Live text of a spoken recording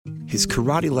his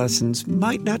karate lessons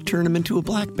might not turn him into a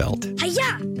black belt.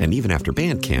 Hi-ya! And even after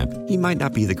band camp, he might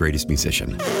not be the greatest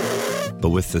musician.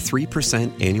 But with the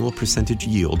 3% annual percentage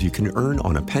yield you can earn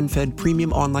on a PenFed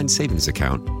premium online savings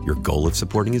account, your goal of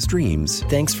supporting his dreams...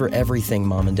 Thanks for everything,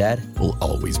 Mom and Dad. ...will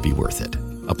always be worth it.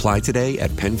 Apply today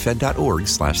at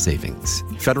PenFed.org/savings.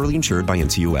 Federally insured by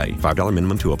NCUA. $5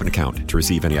 minimum to open account. To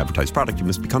receive any advertised product, you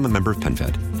must become a member of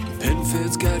PenFed.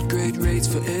 PenFed's got great rates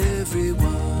for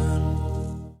everyone.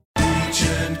 Beach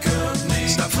and Company.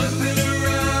 Stop flipping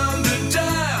around the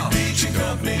dial. Beach and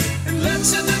Company. And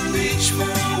let's hit the beach for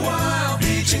a while.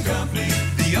 Beach and Company.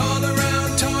 The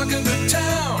all-around talk of the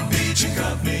town. Beach and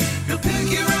Company. He'll pick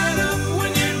you right up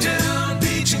when you're down.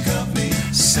 Beach and Company.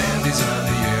 Sandy's on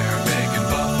the air, making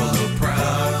Buffalo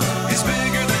proud. He's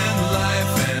bigger than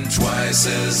life and twice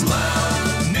as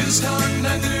loud. News Talk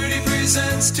 930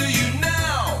 presents to you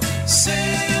now,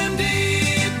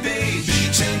 Sandy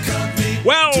Beach and Company.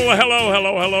 Well, hello.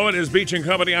 It is Beach and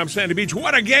Company. I'm Sandy Beach.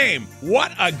 What a game.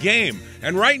 What a game.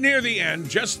 And right near the end,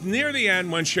 just near the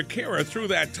end, when Shakira threw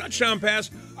that touchdown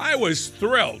pass, I was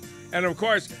thrilled. And, of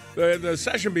course, the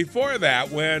session before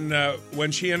that,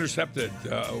 when she intercepted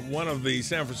one of the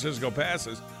San Francisco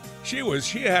passes, she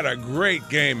had a great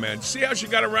game, man. See how she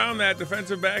got around that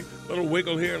defensive back? Little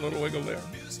wiggle here, little wiggle there.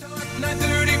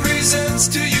 930 presents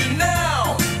to you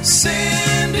now,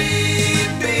 Sandy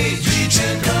Beach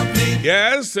and Company.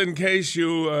 Yes, in case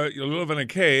you live in a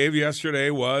cave, yesterday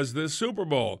was the Super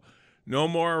Bowl. No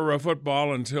more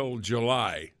football until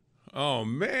July. Oh,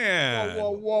 man.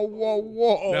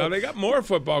 Whoa. Now, they got more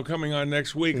football coming on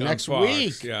next week on Fox.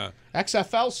 Next week. Yeah.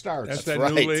 XFL starts. That's that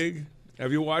new league.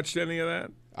 Have you watched any of that?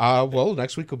 Well,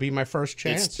 next week will be my first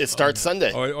chance. It starts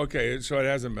Sunday. Oh, okay, so it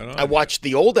hasn't been on. I watched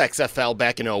the old XFL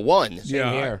back in 01.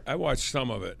 Here. I watched some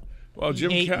of it. Well,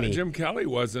 Jim Kelly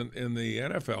wasn't in the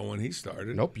NFL when he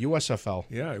started. Nope, USFL.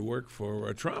 Yeah, he worked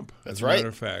for Trump. That's as a right. matter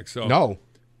of fact. So No.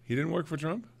 He didn't work for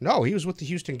Trump? No, he was with the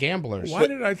Houston Gamblers. Why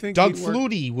did I think Doug he worked?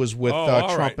 Flutie was with all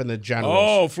Trump right. and the Generals.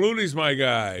 Oh, Flutie's my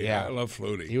guy. Yeah. I love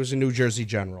Flutie. He was a New Jersey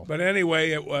General. But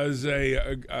anyway, it was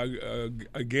a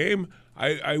game.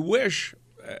 I wish,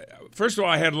 first of all,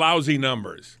 I had lousy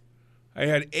numbers. I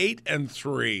had 8 and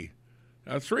 3.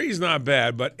 Now, 3 is not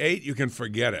bad, but 8, you can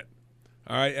forget it.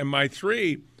 All right, and my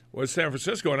 3 was San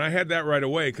Francisco, and I had that right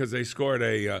away because they scored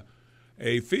a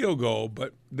field goal.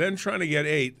 But then trying to get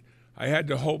 8, I had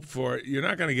to hope for, you're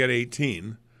not going to get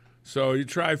 18. So you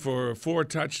try for 4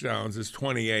 touchdowns, it's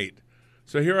 28.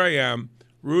 So here I am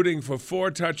rooting for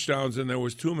 4 touchdowns, and there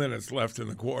was 2 minutes left in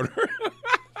the quarter.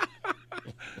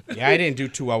 Yeah, I didn't do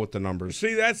too well with the numbers.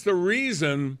 See, that's the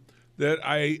reason that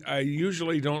I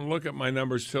usually don't look at my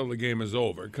numbers till the game is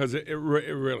over, because it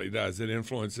really does. It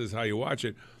influences how you watch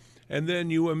it. And then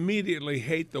you immediately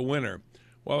hate the winner.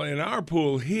 Well, in our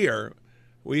pool here,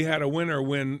 we had a winner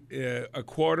win a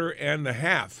quarter and a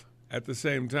half at the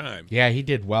same time. Yeah, he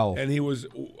did well. And he was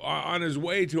on his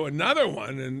way to another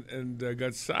one and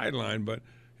got sidelined. But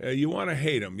you want to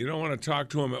hate him. You don't want to talk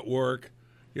to him at work.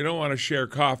 You don't want to share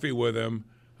coffee with him.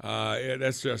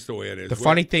 That's just the way it is. The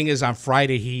funny thing is, on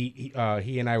Friday, he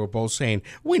and I were both saying,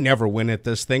 we never win at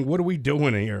this thing. What are we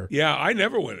doing here? Yeah, I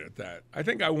never win at that. I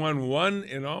think I won one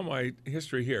in all my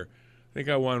history here. I think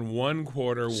I won 1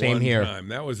 quarter Same one here. time.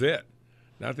 That was it.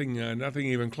 Nothing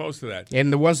even close to that.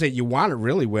 And the ones that you want to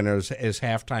really win is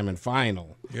halftime and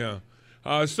final. Yeah.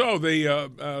 So the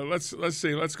let's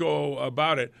see. Let's go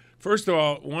about it. First of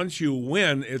all, once you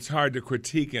win, it's hard to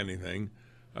critique anything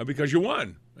because you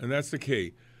won, and that's the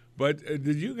key. But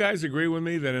did you guys agree with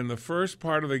me that in the first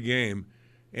part of the game,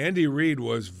 Andy Reid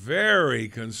was very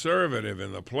conservative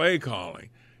in the play calling?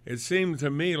 It seemed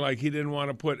to me like he didn't want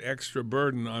to put extra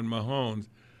burden on Mahomes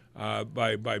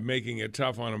by making it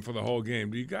tough on him for the whole game.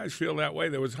 Do you guys feel that way?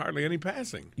 There was hardly any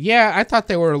passing. Yeah, I thought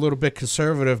they were a little bit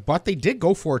conservative, but they did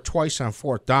go for it twice on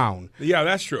 4th down. Yeah,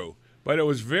 that's true. But it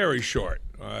was very short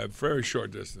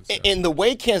distance. In the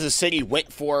way Kansas City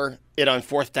went for it on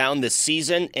 4th down this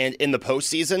season and in the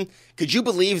postseason, could you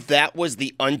believe that was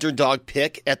the underdog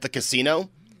pick at the casino?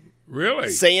 Really?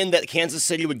 Saying that Kansas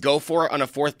City would go for it on a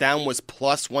 4th down was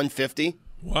plus 150.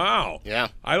 Wow. Yeah.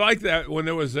 I like that when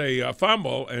there was a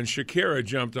fumble and Shakira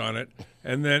jumped on it,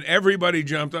 and then everybody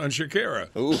jumped on Shakira.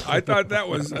 Ooh. I thought that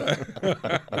was...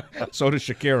 So did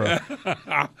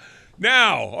Shakira.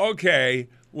 Now, okay,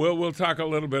 we'll talk a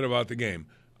little bit about the game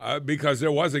because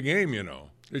there was a game, you know.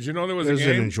 Did you know there was a game? It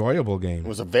was an enjoyable game. It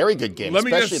was a very good game,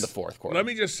 especially the 4th quarter. Let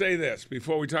me just say this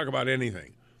before we talk about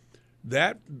anything.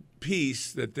 That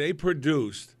piece that they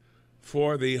produced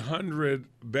for the 100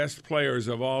 best players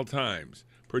of all times,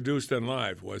 produced and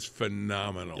live, was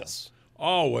phenomenal. Yes.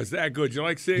 Oh, was that good? You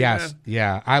like seeing Yes, that?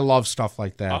 yeah. I love stuff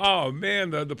like that. Oh, man,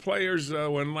 the players,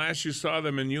 when last you saw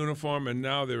them in uniform and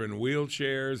now they're in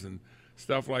wheelchairs and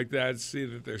stuff like that, see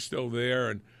that they're still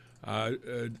there. And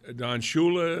Don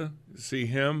Shula, see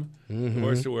him. Of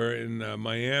course, we're in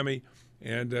Miami.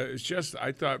 And it's just,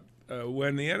 I thought,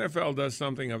 when the NFL does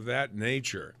something of that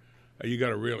nature, you got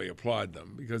to really applaud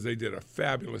them because they did a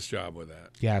fabulous job with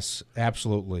that. Yes,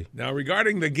 absolutely. Now,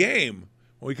 regarding the game,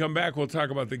 when we come back, we'll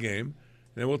talk about the game.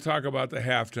 Then we'll talk about the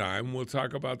halftime. We'll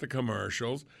talk about the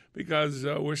commercials because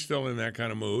we're still in that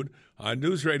kind of mood. On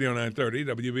News Radio 930,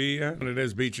 WBEN, and it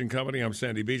is Beach and Company. I'm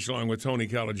Sandy Beach along with Tony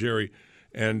Caligieri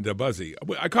and Buzzy.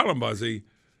 I call him Buzzy.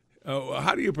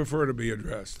 How do you prefer to be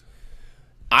addressed?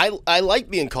 I like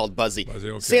being called Buzzy.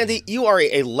 Okay. Sandy, you are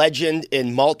a legend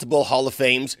in multiple Hall of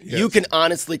Fames. Yes. You can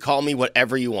honestly call me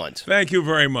whatever you want. Thank you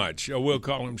very much. We'll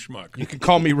call him Schmuck. You can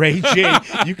call me Ray J.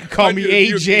 You can call me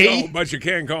AJ. But you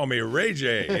can call me Ray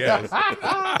J,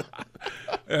 yes.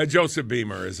 Joseph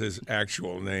Beamer is his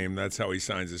actual name. That's how he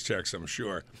signs his checks, I'm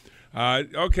sure.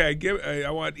 Okay, I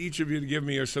want each of you to give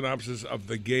me your synopsis of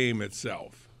the game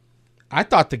itself. I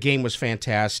thought the game was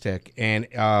fantastic, and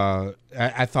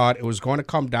I thought it was going to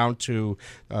come down to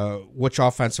which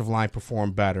offensive line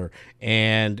performed better.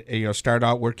 And, start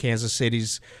out where Kansas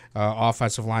City's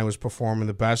offensive line was performing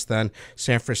the best. Then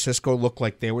San Francisco looked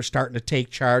like they were starting to take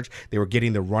charge. They were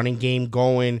getting the running game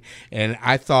going. And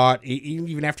I thought,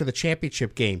 even after the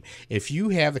championship game, if you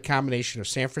have the combination of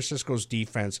San Francisco's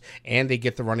defense and they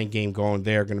get the running game going,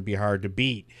 they're going to be hard to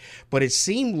beat. But it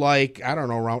seemed like,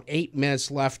 around 8 minutes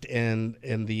left in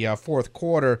the fourth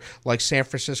quarter, like San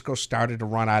Francisco started to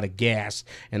run out of gas.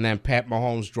 And then Pat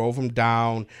Mahomes drove them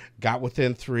down, got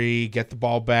within 3, get the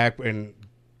ball back, and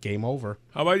game over.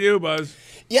 How about you, Buzz?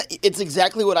 Yeah, it's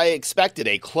exactly what I expected.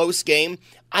 A close game.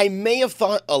 I may have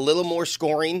thought a little more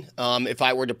scoring. If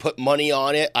I were to put money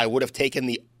on it, I would have taken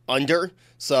the under.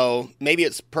 So maybe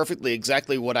it's perfectly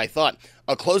exactly what I thought.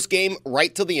 A close game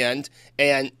right to the end.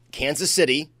 And Kansas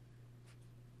City,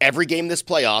 every game this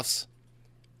playoffs,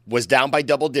 was down by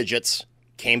double digits,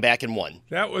 came back and won.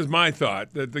 That was my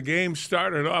thought, that the game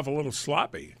started off a little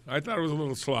sloppy. I thought it was a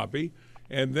little sloppy.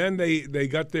 And then they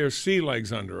got their sea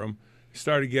legs under them,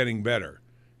 started getting better.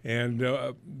 And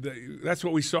that's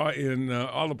what we saw in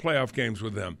all the playoff games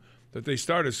with them, that they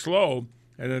started slow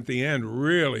and at the end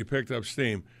really picked up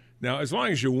steam. Now, as long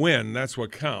as you win, that's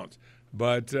what counts.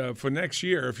 But for next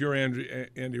year, if you're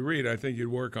Andy Reid, I think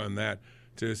you'd work on that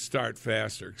to start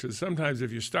faster. Because sometimes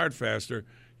if you start faster,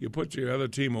 you put your other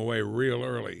team away real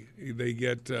early. They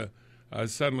get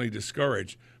suddenly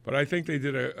discouraged. But I think they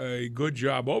did a good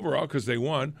job overall because they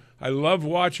won. I love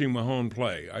watching Mahomes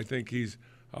play. I think he's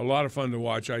a lot of fun to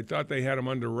watch. I thought they had him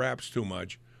under wraps too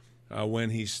much when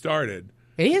he started.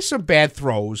 And he has some bad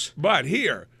throws. But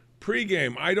here,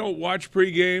 pregame, I don't watch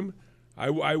pregame.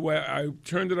 I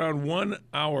turned it on 1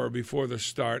 hour before the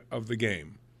start of the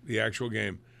game, the actual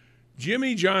game.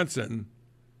 Jimmy Johnson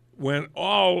went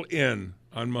all in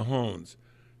on Mahomes.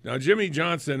 Now, Jimmy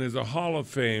Johnson is a Hall of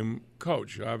Fame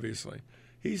coach, obviously.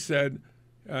 He said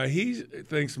he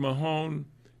thinks Mahomes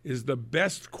is the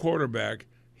best quarterback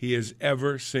he has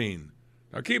ever seen.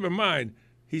 Now, keep in mind,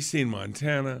 he's seen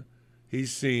Montana.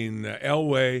 He's seen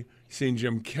Elway. He's seen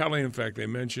Jim Kelly. In fact, they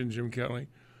mentioned Jim Kelly.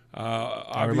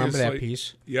 I remember that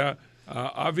piece. Yeah.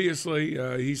 Obviously,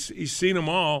 he's seen them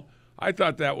all. I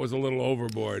thought that was a little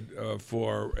overboard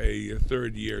for a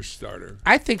third-year starter.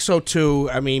 I think so, too.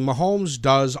 I mean, Mahomes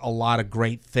does a lot of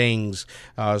great things,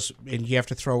 and you have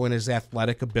to throw in his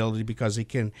athletic ability because he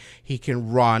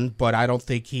can run, but I don't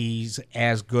think he's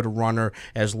as good a runner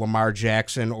as Lamar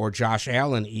Jackson or Josh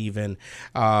Allen even.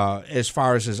 As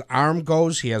far as his arm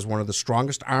goes, he has one of the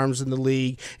strongest arms in the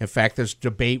league. In fact, there's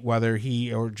debate whether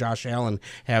he or Josh Allen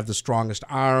have the strongest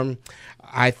arm.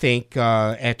 I think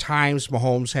at times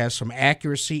Mahomes has some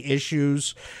accuracy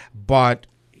issues, but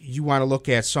you want to look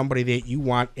at somebody that you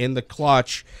want in the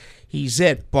clutch. He's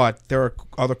it, but there are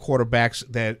other quarterbacks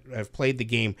that have played the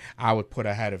game I would put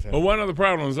ahead of him. Well, one of the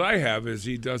problems I have is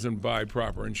he doesn't buy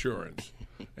proper insurance.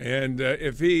 And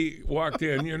if he walked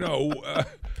in,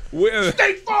 with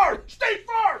State Farm!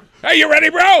 Hey, you ready,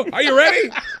 bro? Are you ready?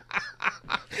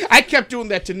 I kept doing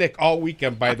that to Nick all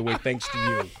weekend, by the way, thanks to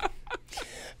you.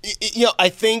 I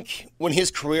think when his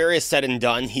career is said and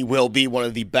done, he will be one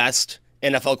of the best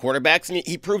NFL quarterbacks, and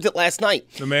he proved it last night.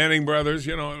 The Manning brothers,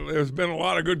 there's been a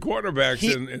lot of good quarterbacks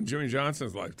in Jimmy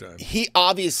Johnson's lifetime. He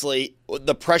obviously,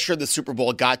 the pressure of the Super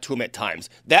Bowl got to him at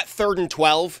times. That 3rd and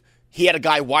 12, he had a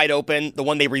guy wide open, the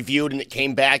one they reviewed, and it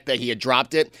came back that he had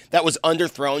dropped it. That was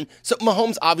underthrown. So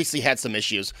Mahomes obviously had some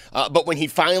issues. But when he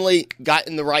finally got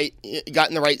in the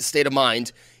right state of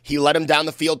mind, He let him down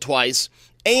the field twice,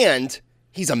 and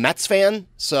he's a Mets fan,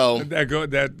 so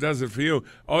That does it for you.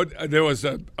 Oh, there was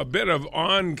a bit of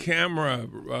on-camera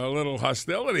little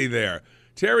hostility there.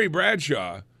 Terry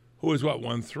Bradshaw, who has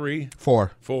won 3?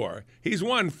 4. 4. He's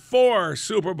won 4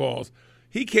 Super Bowls.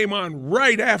 He came on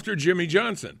right after Jimmy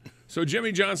Johnson. So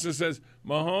Jimmy Johnson says,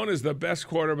 Mahone is the best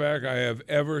quarterback I have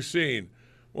ever seen.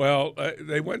 Well,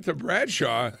 they went to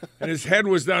Bradshaw, and his head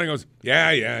was down. He goes,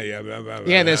 yeah. Blah, blah,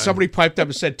 Yeah, and then somebody piped up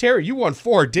and said, Terry, you won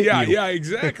 4, didn't you? Yeah,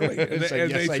 exactly. And It's like, they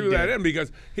yes, I threw that did. in because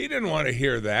he didn't want to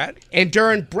hear that. And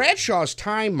during Bradshaw's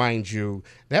time, mind you,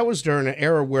 that was during an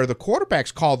era where the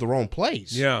quarterbacks called their own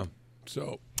plays. Yeah.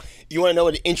 So, you want to know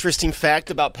an interesting fact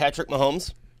about Patrick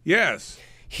Mahomes? yes.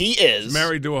 He is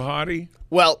Married to a hottie?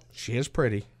 well, She is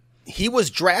pretty. he was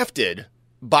drafted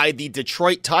by the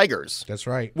Detroit Tigers, That's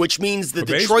right. which means the For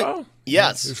Detroit baseball?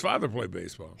 Yes. His father played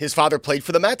baseball. His father played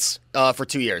for the Mets for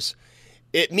 2 years.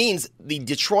 It means the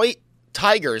Detroit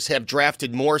Tigers have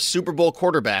drafted more Super Bowl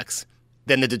quarterbacks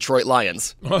than the Detroit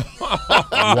Lions.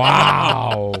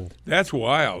 Wow. That's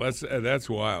wild. That's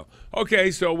wild.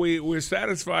 Okay, so we're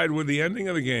satisfied with the ending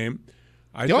of the game.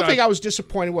 The only thing I was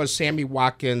disappointed was Sammy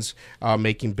Watkins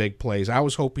making big plays. I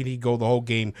was hoping he'd go the whole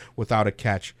game without a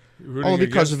catch. Rooting Only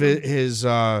because of against his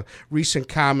recent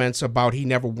comments about he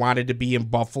never wanted to be in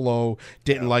Buffalo,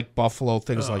 didn't like Buffalo,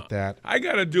 things like that. I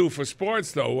got to do for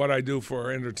sports though what I do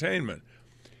for entertainment.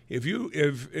 If you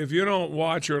don't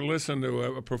watch or listen to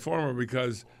a performer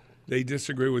because they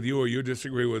disagree with you or you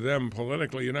disagree with them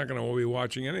politically, you're not going to be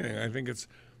watching anything. I think it's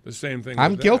the same thing.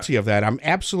 I'm with guilty of that. I'm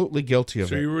absolutely guilty of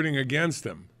So it. you're rooting against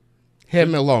him.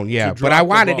 Him alone, yeah. drop But I the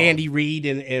wanted ball. Andy Reid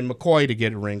and McCoy to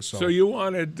get a ring. So you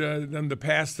wanted them to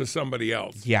pass to somebody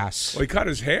else. Yes. Well, he cut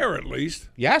his hair at least.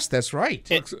 Yes, that's right.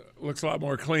 Looks a lot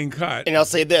more clean cut. And I'll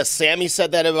say this, Sammy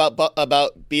said that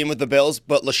about being with the Bills,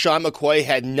 but LaShawn McCoy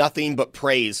had nothing but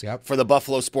praise Yep. for the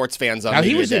Buffalo sports fans on Now,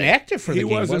 he Media was Day. inactive for the He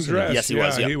game, wasn't wasn't dressed. Yes, he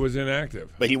was, Yeah, yep. he was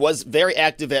inactive. But he was very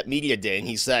active at Media Day, and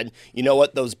he said, you know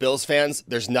what, those Bills fans,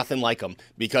 there's nothing like them.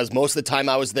 Because most of the time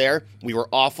I was there, we were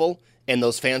awful, and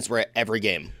those fans were at every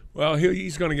game. Well,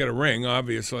 he's going to get a ring,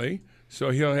 obviously.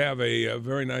 So he'll have a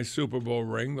very nice Super Bowl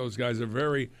ring. Those guys are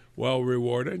very well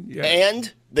rewarded. Yeah.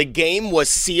 And the game was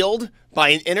sealed by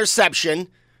an interception.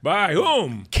 By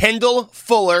whom? Kendall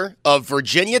Fuller of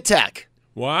Virginia Tech.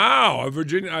 Wow,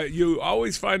 Virginia. You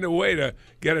always find a way to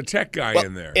get a tech guy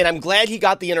in there. And I'm glad he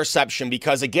got the interception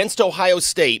because against Ohio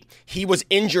State, he was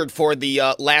injured for the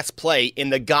last play,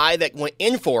 and the guy that went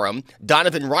in for him,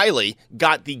 Donovan Riley,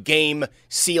 got the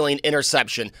game-sealing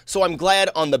interception. So I'm glad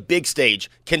on the big stage,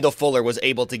 Kendall Fuller was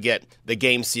able to get the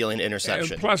game-sealing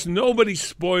interception. And plus, nobody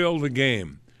spoiled the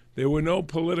game. There were no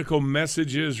political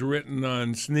messages written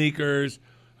on sneakers.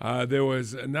 There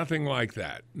was nothing like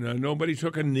that. Nobody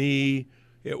took a knee.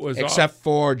 It was Except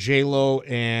for J-Lo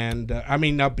and,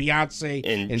 Beyonce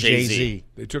And and Jay-Z. Jay-Z.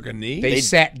 they took a knee. They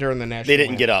sat during the national They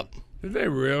didn't anthem. get up. Did they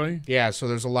really? Yeah, so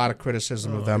there's a lot of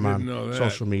criticism of them I on didn't know that.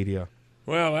 social media.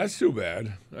 Well, that's too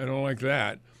bad. I don't like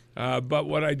that. But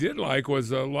what I did like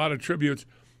was a lot of tributes.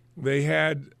 They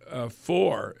had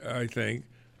 4, I think,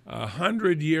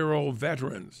 100-year-old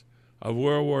veterans of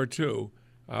World War II.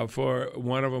 For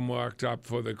one of them walked up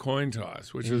for the coin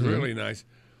toss, which was really nice.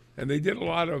 And they did a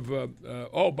lot of.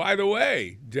 Oh, by the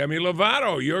way, Demi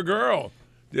Lovato, your girl,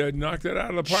 knocked it out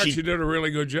of the park. She did a really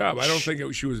good job. I don't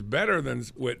think she was better than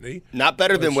Whitney. Not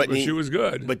better than but Whitney. she was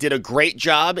good. But did a great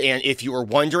job. And if you were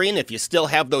wondering, if you still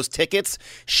have those tickets,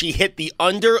 she hit the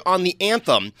under on the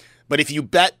anthem. But if you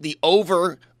bet the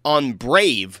over on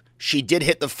Brave, she did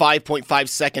hit the 5.5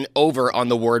 second over on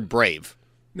the word Brave.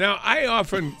 Now, I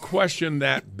often question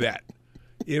that bet.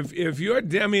 If you're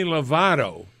Demi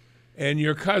Lovato and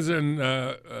your cousin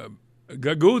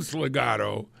Gagoots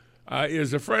Legato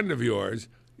is a friend of yours,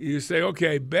 you say,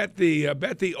 okay, bet the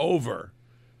over,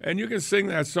 and you can sing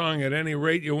that song at any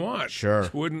rate you want. Sure.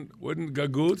 Wouldn't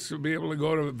Gagoots be able to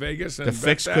go to Vegas and The bet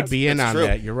fix that? could be in on true.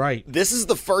 that. You're right. This is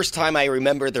the first time I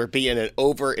remember there being an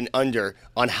over and under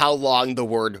on how long the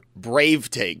word Brave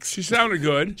takes. She sounded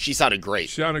good. She sounded great.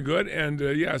 She sounded good,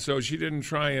 and so she didn't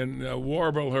try and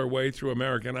warble her way through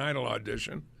American Idol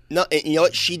audition. No, and you know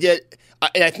what she did?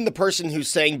 And I think the person who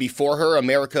sang before her,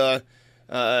 America,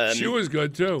 She was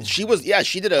good too. she was. Yeah,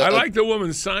 she did a. I like the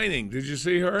woman signing. Did you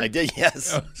see her? I did.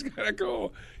 Yes. That was kind of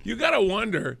cool. You got to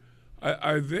wonder: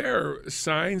 are there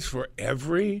signs for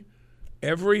every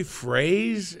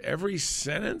phrase, every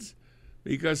sentence?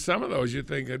 Because some of those you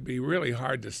think would be really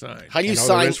hard to sign. How do you I know there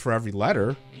sign? is for every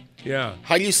letter. Yeah.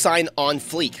 How do you sign on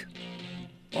fleek?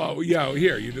 Oh, yeah.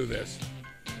 Here, you do this.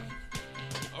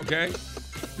 Okay.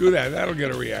 Do that. That'll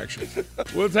get a reaction.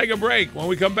 We'll take a break. When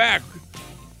we come back,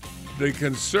 the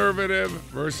conservative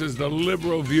versus the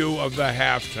liberal view of the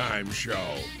halftime show.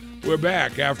 We're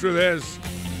back after this.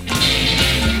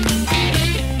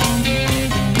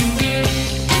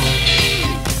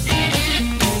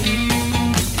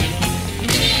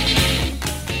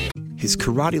 His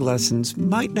karate lessons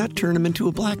might not turn him into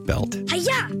a black belt.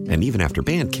 Hi-ya! And even after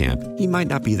band camp, he might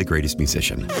not be the greatest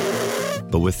musician.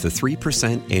 But with the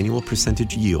 3% annual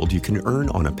percentage yield you can earn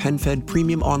on a PenFed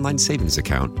premium online savings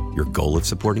account, your goal of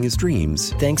supporting his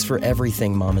dreams Thanks for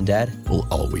everything, Mom and Dad. will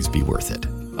always be worth it.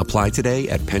 Apply today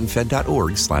at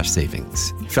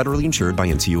PenFed.org/savings. Federally insured by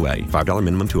NCUA. $5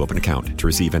 minimum to open account. To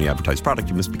receive any advertised product,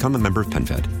 you must become a member of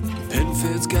PenFed.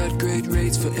 PenFed's got great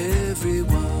rates for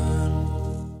everyone.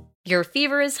 Your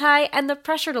fever is high and the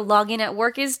pressure to log in at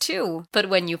work is too. But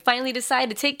when you finally decide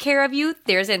to take care of you,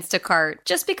 there's Instacart.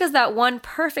 Just because that one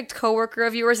perfect coworker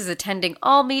of yours is attending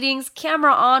all meetings,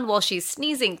 camera on while she's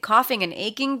sneezing, coughing, and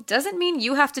aching, doesn't mean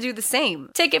you have to do the same.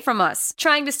 Take it from us.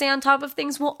 Trying to stay on top of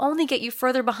things will only get you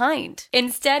further behind.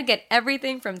 Instead, get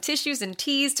everything from tissues and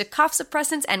teas to cough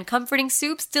suppressants and comforting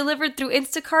soups delivered through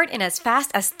Instacart in as fast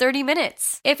as 30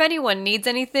 minutes. If anyone needs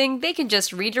anything, they can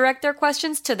just redirect their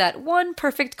questions to that one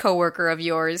perfect coworker of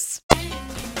yours.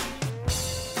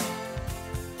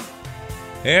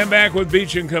 And back with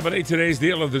Beach and Company. Today's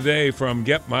deal of the day from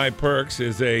Get My Perks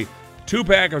is a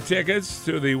 2-pack of tickets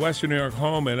to the Western New York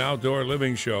Home and Outdoor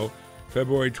Living Show,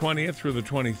 February 20th through the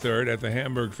 23rd at the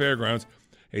Hamburg Fairgrounds.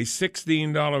 A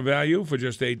 $16 value for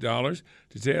just $8.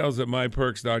 Details at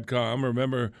myperks.com.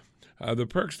 Remember, the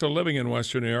perks to living in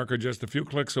Western New York are just a few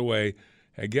clicks away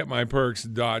at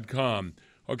getmyperks.com.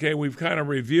 Okay, we've kind of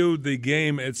reviewed the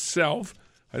game itself.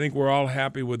 I think we're all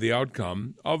happy with the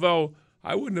outcome, although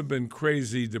I wouldn't have been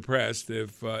crazy depressed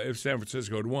if San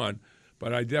Francisco had won,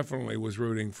 but I definitely was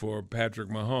rooting for Patrick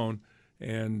Mahone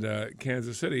and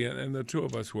Kansas City, and the three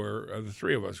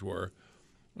of us were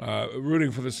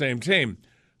rooting for the same team.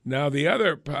 Now, the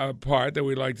other part that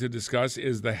we'd like to discuss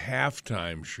is the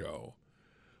halftime show.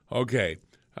 Okay,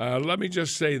 let me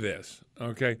just say this,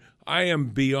 okay? I am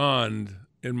beyond,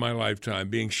 in my lifetime,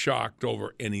 being shocked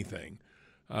over anything.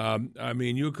 I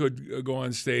mean, you could go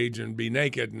on stage and be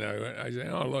naked, and I say,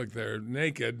 oh, look, they're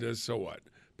naked, so what?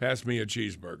 Pass me a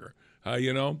cheeseburger,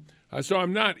 So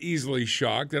I'm not easily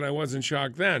shocked, and I wasn't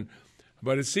shocked then.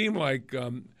 But it seemed like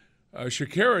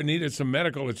Shakira needed some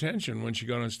medical attention when she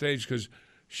got on stage because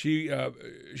she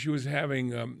was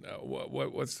having,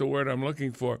 what's the word I'm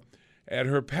looking for? At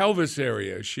her pelvis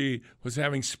area, she was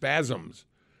having spasms.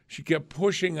 She kept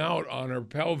pushing out on her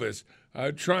pelvis,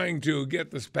 trying to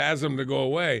get the spasm to go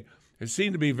away. It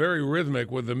seemed to be very rhythmic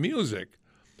with the music.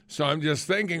 So I'm just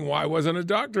thinking, why wasn't a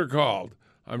doctor called?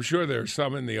 I'm sure there's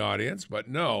some in the audience, but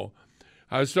no.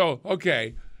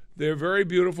 Okay, they're very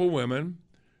beautiful women.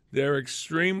 They're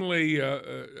extremely,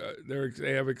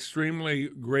 they have extremely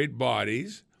great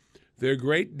bodies. They're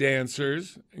great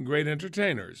dancers and great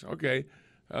entertainers. Okay,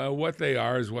 what they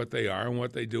are is what they are, and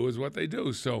what they do is what they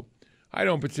do. So I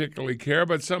don't particularly care,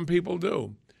 but some people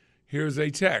do. Here's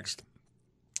a text.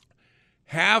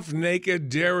 Half-naked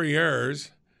derrieres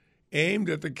aimed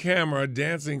at the camera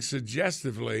dancing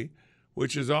suggestively,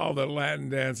 which is all that Latin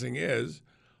dancing is.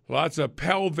 Lots of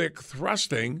pelvic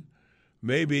thrusting.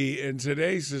 Maybe in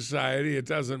today's society it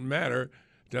doesn't matter,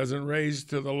 doesn't raise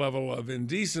to the level of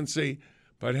indecency,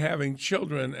 but having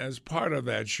children as part of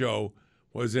that show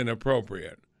was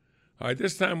inappropriate. All right,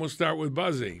 this time we'll start with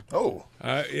Buzzy. Oh.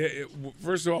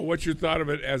 First of all, what you thought of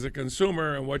it as a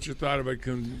consumer and what you thought of it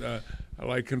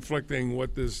conflicting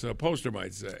what this poster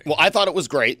might say. Well, I thought it was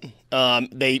great.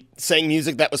 They sang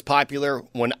music that was popular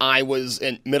when I was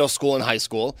in middle school and high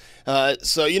school.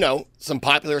 So, some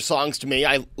popular songs to me.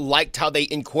 I liked how they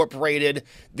incorporated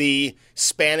the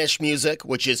Spanish music,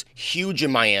 which is huge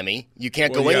in Miami. You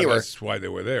can't go anywhere. That's why they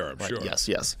were there, I'm sure.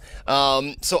 Yes.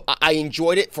 So I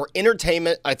enjoyed it. For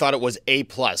entertainment, I thought it was A+.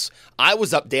 I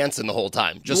was up dancing the whole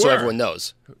time, just so everyone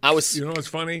knows. You know what's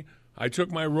funny? I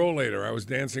took my rollator. I was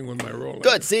dancing with my rollator.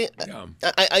 Good. See, yeah.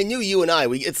 I knew you and I.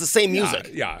 It's the same music.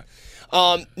 Yeah.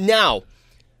 Now,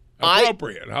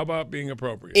 appropriate. How about being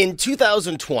appropriate? In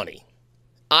 2020,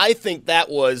 I think that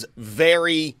was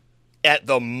very, at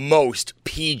the most,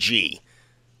 PG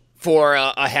for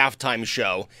a halftime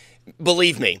show.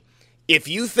 Believe me, if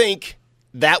you think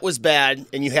that was bad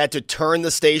and you had to turn the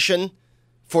station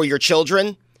for your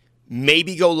children,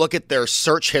 maybe go look at their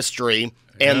search history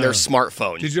and their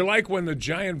smartphone. Did you like when the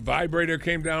giant vibrator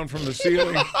came down from the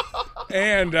ceiling?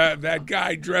 And that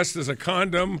guy dressed as a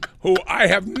condom, who I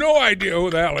have no idea who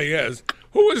the hell he is.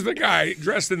 Who was the guy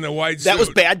dressed in the white suit? That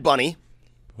was Bad Bunny.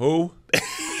 Who?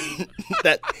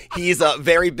 that he's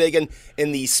very big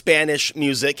in the Spanish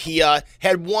music. He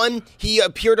he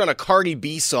appeared on a Cardi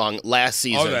B song last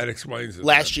season. Oh, that explains it.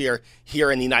 Last year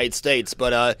here in the United States,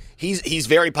 but he's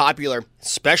very popular,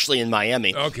 especially in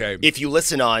Miami. Okay. If you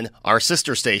listen on our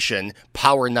sister station,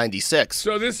 Power 96.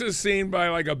 So this is seen by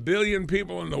like 1 billion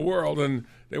people in the world, and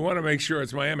they want to make sure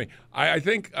it's Miami. I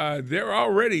think they're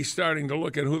already starting to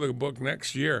look at who they book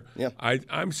next year. Yeah.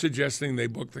 I'm suggesting they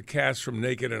book the cast from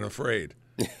Naked and Afraid.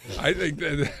 I think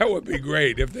that would be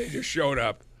great if they just showed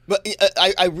up. But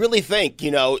I really think,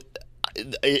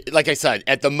 like I said,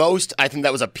 at the most, I think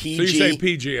that was a PG. So you say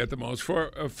PG at the most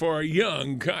for a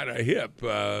young, kind of hip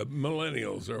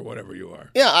millennials or whatever you are.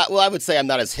 Yeah, I would say I'm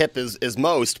not as hip as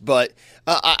most, but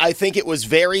I think it was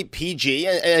very PG.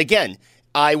 And again,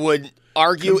 I would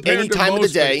argue any time of the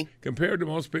day. Compared to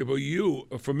most people,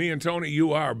 for me and Tony,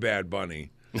 you are Bad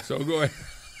Bunny. So go ahead.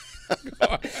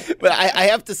 But I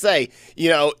have to say,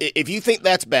 if you think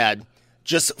that's bad,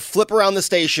 just flip around the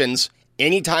stations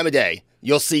any time of day.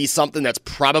 You'll see something that's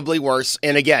probably worse.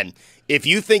 And again, if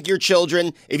you think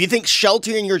sheltering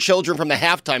your children from the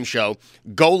halftime show,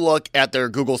 go look at their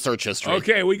Google search history.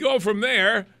 Okay, we go from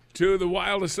there to the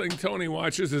wildest thing Tony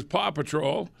watches is Paw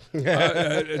Patrol.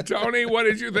 Tony, what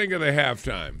did you think of the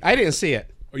halftime? I didn't see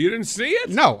it. Oh, you didn't see it?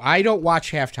 No, I don't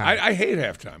watch halftime. I hate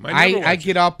halftime. I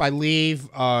get up, I leave,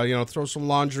 throw some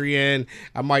laundry in.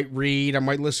 I might read. I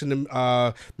might listen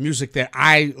to music that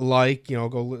I like. Go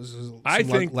listen to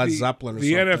some Led Zeppelin or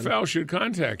the something. NFL should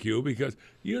contact you because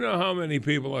you know how many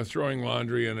people are throwing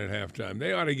laundry in at halftime.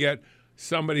 They ought to get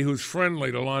somebody who's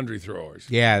friendly to laundry throwers.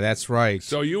 Yeah, that's right.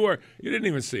 So you didn't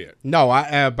even see it. No,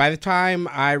 by the time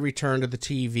I returned to the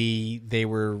TV, they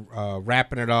were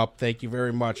wrapping it up. Thank you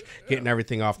very much, getting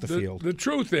everything off the field. The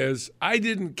truth is, I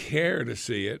didn't care to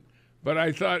see it, but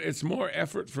I thought it's more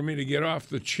effort for me to get off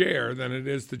the chair than it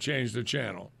is to change the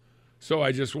channel. So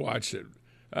I just watched it.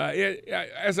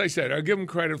 As I said, I'll give them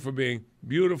credit for being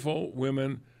beautiful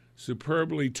women,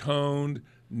 superbly toned,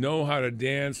 know how to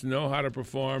dance, know how to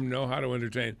perform, know how to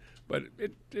entertain, but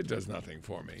it does nothing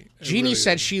for me. Jeannie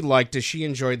said she liked it. She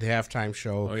enjoyed the halftime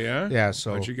show. Oh, yeah? Yeah,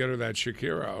 so. Why don't you get her that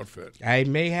Shakira outfit? I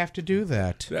may have to do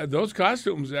that. Those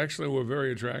costumes actually were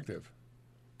very attractive.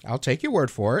 I'll take your word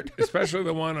for it. Especially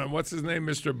the one on, what's his name,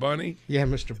 Mr. Bunny? Yeah,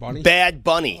 Mr. Bunny. Bad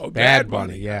Bunny. Oh, Bad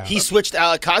Bunny, yeah. He switched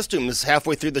costumes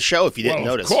halfway through the show, if you didn't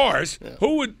notice. Of course.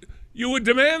 Yeah. You would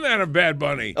demand that of Bad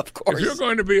Bunny. Of course. If you're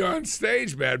going to be on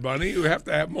stage, Bad Bunny, you have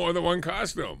to have more than one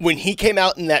costume. When he came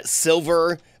out in that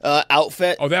silver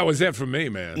outfit. Oh, that was it for me,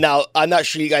 man. Now, I'm not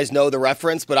sure you guys know the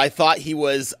reference, but I thought he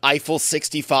was Eiffel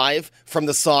 65 from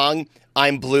the song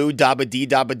I'm Blue, Dabba Dee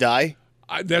Dabba Die.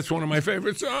 That's one of my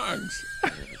favorite songs.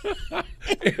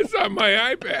 It's on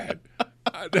my iPad.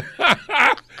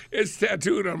 It's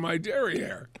tattooed on my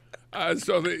derriere.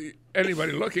 So that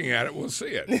anybody looking at it will see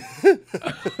it.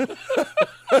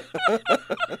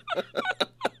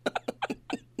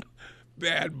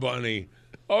 Bad Bunny.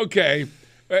 Okay.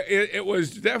 It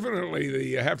was definitely,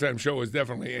 the halftime show was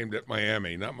definitely aimed at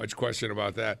Miami. Not much question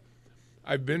about that.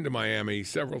 I've been to Miami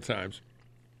several times.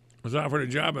 I was offered a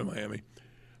job in Miami.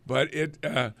 But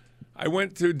I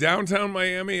went to downtown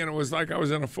Miami, and it was like I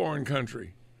was in a foreign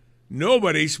country.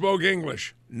 Nobody spoke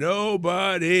English.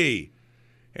 Nobody.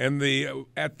 And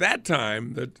at that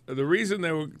time, the reason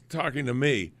they were talking to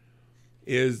me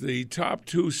is the top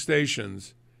two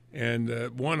stations,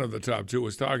 and one of the top two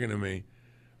was talking to me.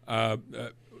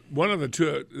 One of the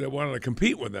two that wanted to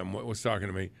compete with them was talking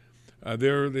to me.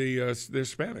 They're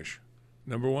Spanish,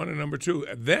 number one and number two.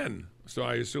 Then, so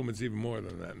I assume it's even more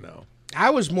than that now. I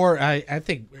was I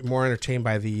think, more entertained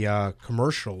by the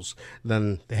commercials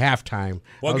than the halftime.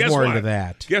 Well, I was guess more what? into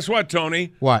that. Guess what,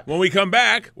 Tony? What? When we come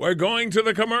back, we're going to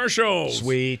the commercials.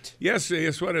 Sweet. Yes.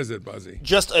 What is it, Buzzy?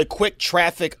 Just a quick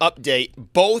traffic update.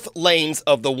 Both lanes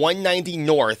of the 190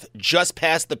 North, just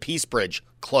past the Peace Bridge,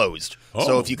 closed.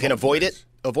 So if you can avoid it,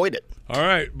 avoid it. All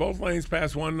right. Both lanes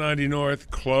past 190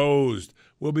 North closed.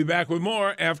 We'll be back with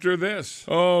more after this.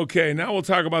 Okay. Now we'll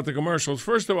talk about the commercials.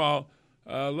 First of all,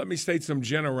 let me state some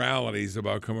generalities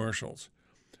about commercials.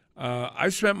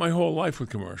 I've spent my whole life with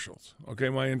commercials. Okay,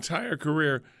 my entire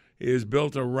career is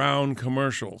built around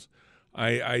commercials.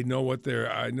 I know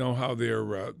I know how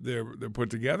they're put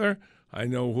together. I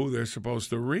know who they're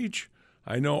supposed to reach.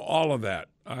 I know all of that.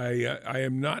 I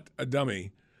am not a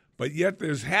dummy, but yet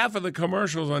there's half of the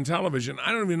commercials on television.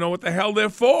 I don't even know what the hell they're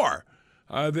for.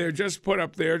 They're just put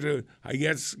up there to, I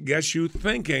guess you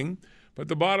thinking. But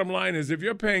the bottom line is, if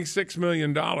you're paying $6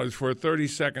 million for a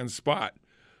 30-second spot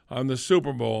on the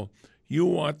Super Bowl, you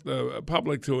want the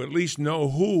public to at least know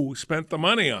who spent the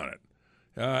money on it.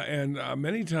 And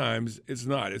many times it's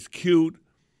not. It's cute,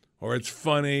 or it's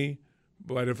funny,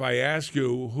 but if I ask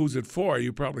you who's it for,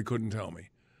 you probably couldn't tell me.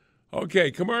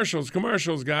 Okay, commercials,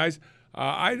 guys.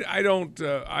 I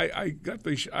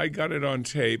got it on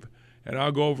tape, and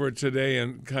I'll go over it today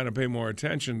and kind of pay more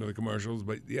attention to the commercials.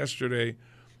 But yesterday,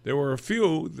 there were a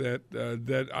few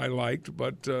that I liked.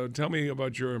 But tell me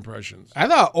about your impressions. I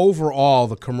thought overall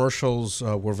the commercials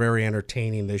were very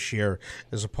entertaining this year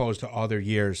as opposed to other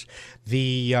years.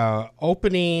 The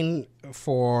opening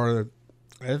for,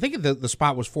 I think the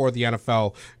spot was for the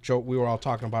NFL. Joe, we were all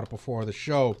talking about it before the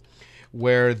show,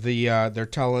 where they're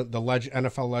telling the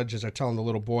NFL legends are telling the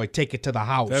little boy, take it to the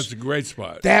house. That's a great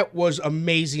spot. That was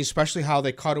amazing, especially how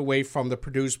they cut away from the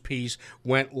produced piece,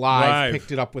 went live.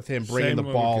 Picked it up with him, bringing the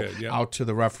ball out to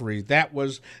the referee. That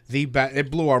was the best. It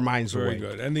blew our minds away. Very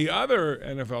good. And the other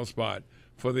NFL spot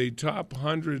for the top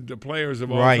 100 players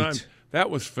of all time, that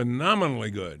was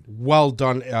phenomenally good. Well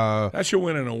done. That should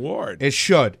win an award. It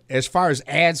should. As far as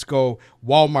ads go,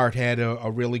 Walmart had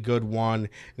a really good one.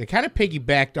 They kind of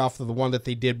piggybacked off of the one that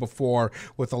they did before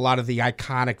with a lot of the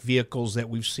iconic vehicles that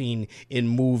we've seen in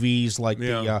movies, like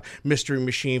the Mystery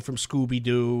Machine from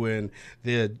Scooby-Doo and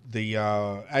the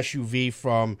SUV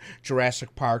from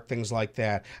Jurassic Park, things like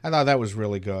that. I thought that was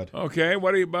really good. Okay,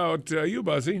 what about you,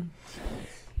 Buzzy?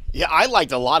 Yeah, I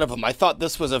liked a lot of them. I thought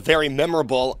this was a very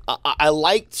memorable. I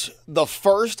liked the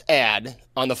first ad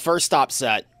on the first stop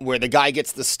set where the guy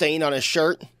gets the stain on his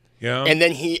shirt. Yeah. And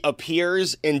then he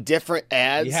appears in different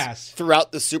ads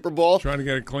throughout the Super Bowl. Trying to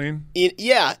get it clean?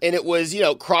 Yeah, and it was,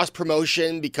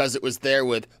 cross-promotion because it was there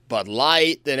with Bud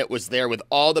Light, then it was there with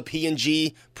all the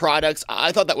P&G products.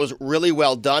 I thought that was really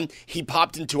well done. He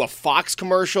popped into a Fox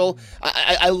commercial.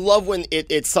 I love when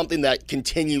it's something that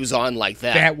continues on like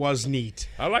that. That was neat.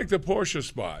 I like the Porsche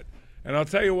spot, and I'll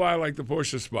tell you why I like the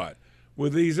Porsche spot.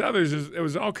 With these others, it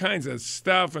was all kinds of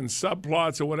stuff and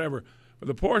subplots or whatever. With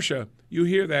the Porsche, you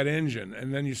hear that engine,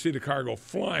 and then you see the car go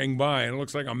flying by, and it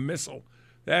looks like a missile.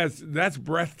 That's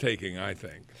breathtaking, I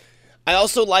think. I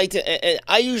also liked it, and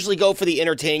I usually go for the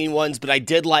entertaining ones, but I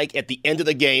did like at the end of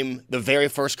the game, the very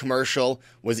first commercial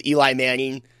was Eli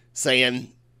Manning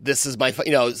saying, "This is my,"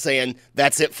 saying,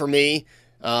 "That's it for me.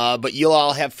 But you'll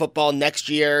all have football next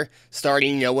year,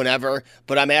 starting, whenever.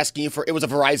 But I'm asking you for," it was a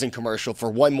Verizon commercial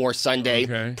for one more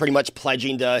Sunday, pretty much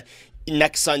pledging to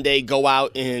next Sunday go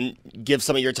out and give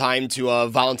some of your time to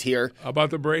volunteer. How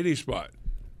about the Brady spot?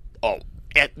 Oh,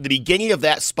 at the beginning of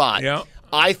that spot,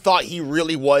 I thought he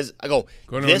really was. I go,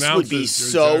 this would be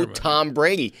so Tom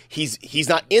Brady. He's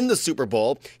not in the Super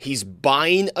Bowl. He's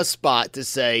buying a spot to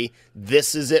say,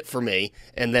 this is it for me.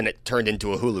 And then it turned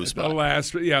into a Hulu spot. The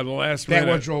last minute. That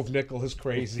one drove Nicholas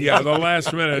crazy. Yeah, the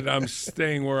last minute, I'm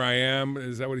staying where I am.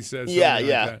 Is that what he said?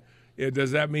 Yeah.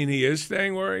 Does that mean he is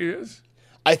staying where he is?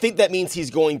 I think that means he's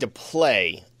going to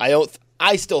play.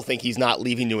 I still think he's not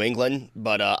leaving New England,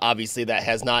 but obviously that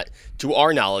has not, to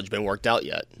our knowledge, been worked out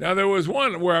yet. Now, there was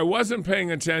one where I wasn't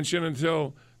paying attention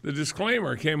until the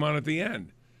disclaimer came on at the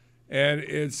end. And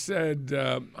it said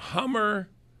Hummer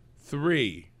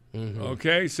 3. Mm-hmm.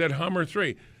 Okay? It said Hummer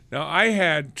 3. Now, I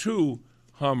had two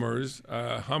Hummers,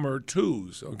 Hummer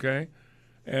 2s, okay?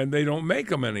 And they don't make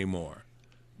them anymore.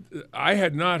 I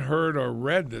had not heard or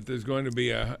read that there's going to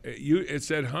be it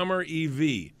said Hummer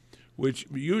EV, which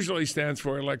usually stands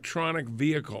for electronic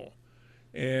vehicle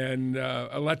and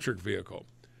electric vehicle.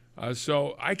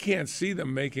 So I can't see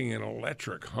them making an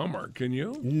electric Hummer. Can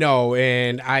you? No,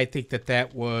 and I think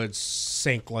that would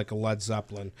sink like a Led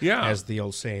Zeppelin, as the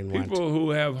old saying went. People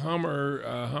who have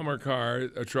Hummer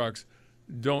trucks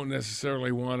don't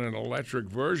necessarily want an electric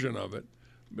version of it.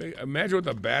 Imagine what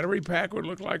the battery pack would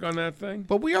look like on that thing.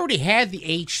 But we already had the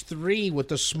H3 with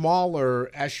the smaller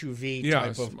SUV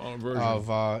type of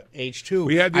H2.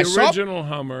 We had the original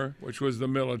Hummer, which was the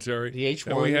military. The H1.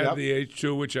 And we had the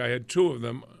H2, which I had two of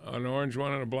them, an orange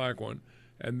one and a black one.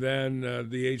 And then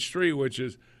the H3, which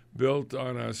is built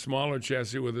on a smaller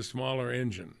chassis with a smaller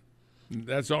engine.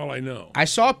 That's all I know. I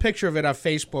saw a picture of it on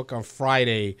Facebook on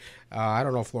Friday. I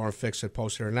don't know if Lauren Fix had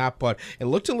posted it or not, but it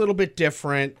looked a little bit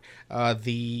different.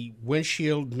 The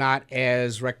windshield not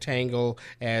as rectangle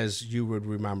as you would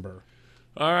remember.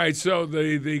 All right, so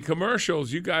the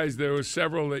commercials, you guys, there were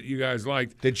several that you guys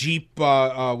liked. The Jeep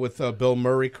with Bill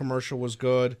Murray commercial was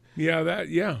good.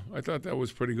 Yeah, I thought that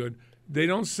was pretty good. They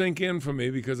don't sink in for me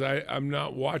because I'm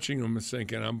not watching them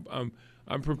sink in.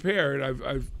 I'm prepared.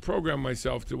 I've programmed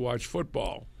myself to watch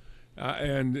football,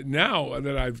 And now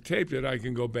that I've taped it, I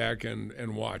can go back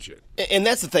and watch it. And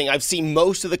that's the thing. I've seen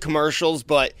most of the commercials,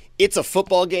 but it's a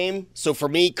football game. So for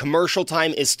me, commercial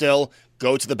time is still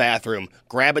go to the bathroom,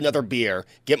 grab another beer,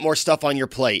 get more stuff on your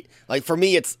plate. Like for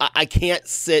me, I can't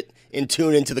sit and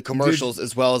tune into the commercials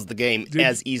as well as the game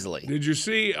as easily. Did you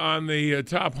see on the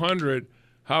top 100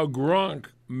 how Gronk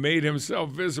made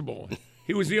himself visible?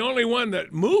 He was the only one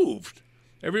that moved.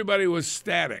 Everybody was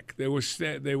static. They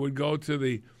would go to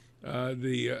the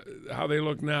how they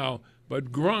look now,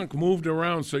 but Gronk moved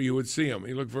around so you would see him.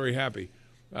 He looked very happy.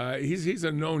 He's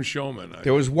a known showman.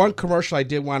 There was one commercial I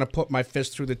did want to put my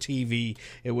fist through the TV.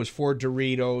 It was for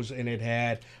Doritos, and it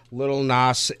had Lil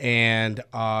Nas and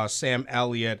Sam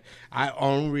Elliott.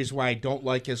 Only reason why I don't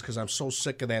like it is because I'm so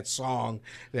sick of that song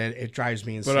that it drives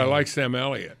me insane. But I like Sam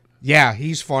Elliott. Yeah,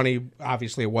 he's funny.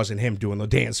 Obviously, it wasn't him doing the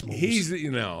dance moves. He's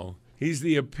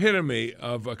the epitome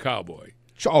of a cowboy.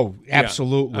 Oh,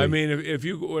 absolutely. Yeah. I mean, if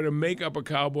you were to make up a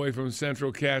cowboy from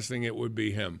Central Casting, it would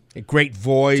be him. A great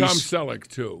voice. Tom Selleck,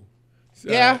 too.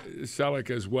 Yeah. Selleck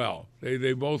as well.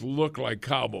 They both look like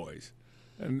cowboys.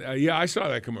 And, I saw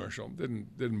that commercial.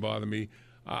 Didn't bother me.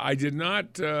 I did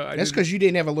not. That's because you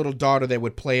didn't have a little daughter that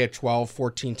would play it 12,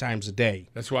 14 times a day.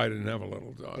 That's why I didn't have a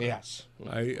little daughter. Yes.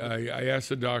 I asked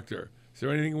the doctor, is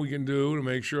there anything we can do to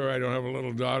make sure I don't have a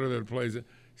little daughter that plays it?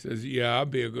 He says, yeah, I'll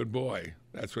be a good boy.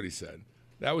 That's what he said.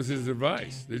 That was his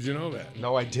advice. Did you know that?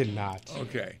 No, I did not.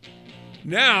 Okay.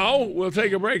 Now, we'll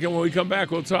take a break, and when we come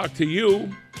back, we'll talk to you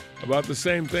about the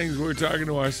same things we're talking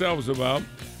to ourselves about.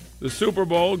 The Super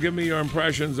Bowl, give me your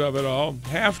impressions of it all.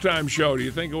 Halftime show, do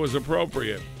you think it was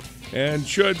appropriate? And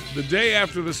should the day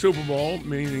after the Super Bowl,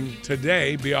 meaning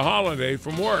today, be a holiday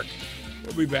from work?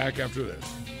 We'll be back after this.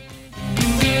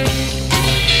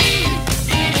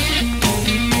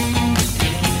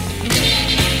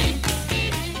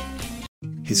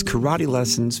 His karate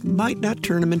lessons might not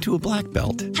turn him into a black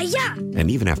belt. Hi-ya! And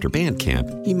even after band camp,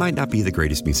 he might not be the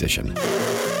greatest musician.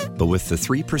 But with the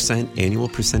 3% annual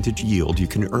percentage yield you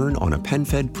can earn on a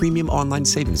PenFed premium online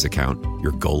savings account,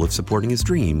 your goal of supporting his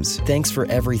dreams Thanks for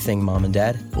everything, Mom and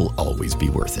Dad. will always be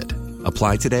worth it.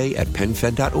 Apply today at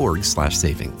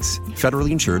PenFed.org/savings.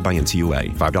 Federally insured by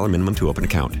NCUA. $5 minimum to open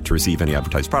account. To receive any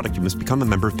advertised product, you must become a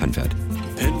member of PenFed.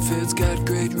 PenFed's got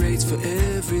great rates for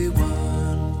everyone.